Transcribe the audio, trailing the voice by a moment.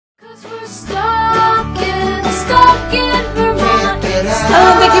Stuck in Vermont.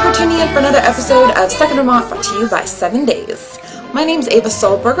 Hello, thank you for tuning in for another episode of Stuck in Vermont, brought to you by 7 Days. My name is Ava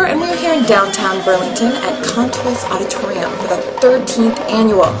Solberger, and we're here in downtown Burlington at Contours Auditorium for the 13th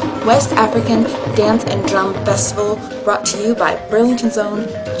annual West African Dance and Drum Festival, brought to you by Burlington's own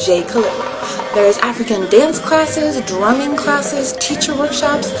Kulu. There's African dance classes, drumming classes, teacher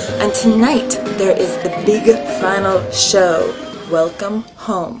workshops, and tonight there is the big final show. Welcome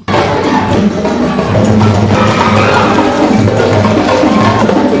home.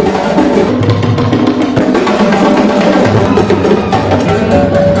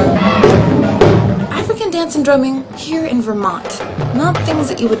 African dance and drumming here in Vermont. Not things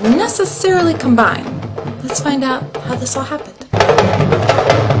that you would necessarily combine. Let's find out how this all happened.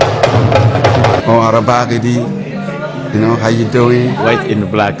 Oh, Arabagadi, you know, how you doing? White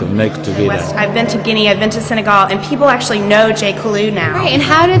and black make together. I've been to Guinea, I've been to Senegal, and people actually know Kulu now. Right, and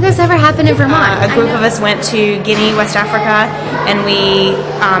how did this ever happen in Vermont? A group of us went to Guinea, West Africa, and we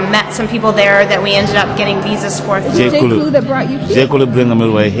met some people there that we ended up getting visas for. Kulu that brought you here? Kulu bring them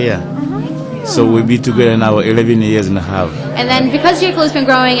away here. So we'll be together now 11 years and a half. And then because Kulu's been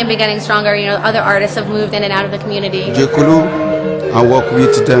growing and been getting stronger, you know, other artists have moved in and out of the community. Kulu, I work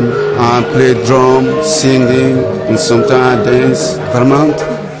with them, I play drum, singing, and sometimes dance. Vermont,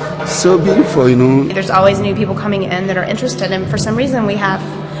 so beautiful, you know. There's always new people coming in that are interested, and for some reason we have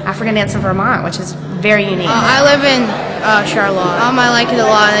African dance in Vermont, which is very unique. I live in Charlotte. I like it a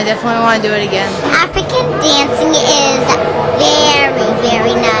lot, and I definitely want to do it again. African dancing is very,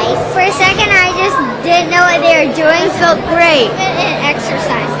 very nice. For a second, I just didn't know what they were doing. It felt great. And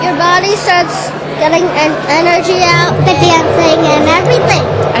exercise. Your body starts getting energy out, the dancing and everything.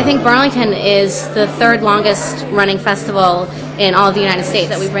 I think Burlington is the third longest running festival in all of the United States.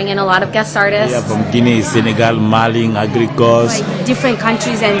 That we bring in a lot of guest artists. Yeah, from Guinea, Senegal, Mali, Agricos. Like different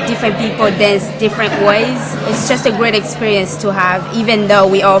countries and different people dance different ways. It's just a great experience to have, even though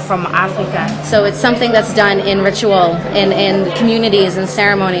we all from Africa. So it's something that's done in ritual, in communities and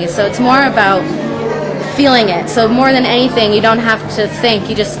ceremonies. So it's more about feeling it. So more than anything, you don't have to think.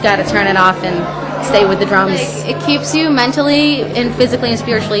 You just got to turn it off and stay with the drums. It keeps you mentally and physically and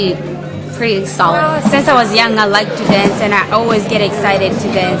spiritually pretty solid. Since I was young, I like to dance, and I always get excited to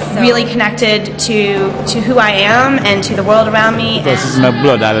dance. So. Really connected to who I am and to the world around me. Because it's my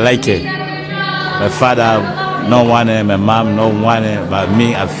blood, I like it. My father no want it, my mom no want it, but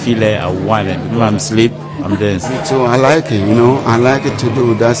me, I feel it, I want it. When I'm asleep, I'm dancing. So I like it, you know, I like it to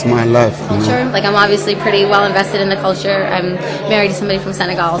do, that's my life. You know? Like, I'm obviously pretty well invested in the culture. I'm married to somebody from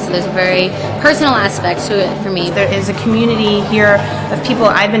Senegal, so there's a very personal aspect to it for me. There is a community here of people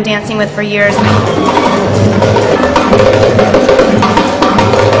I've been dancing with for years.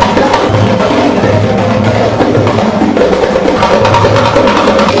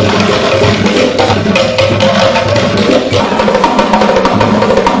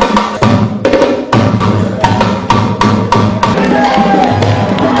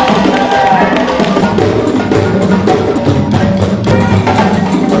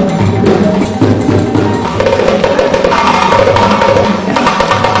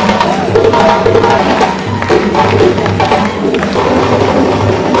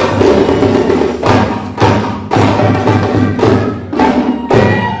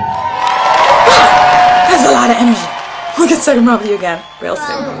 We'll get started with you again real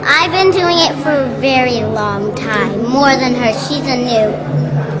soon. I've been doing it for a very long time, more than her. She's a new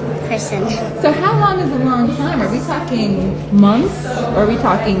person. So how long is a long time? Are we talking months or are we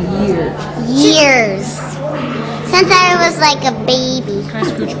talking years? Years. Since I was like a baby. Can I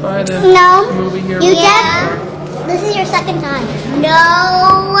scooch by the No. here? You this is your second time. No.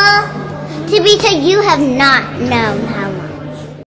 To be said, you have not known how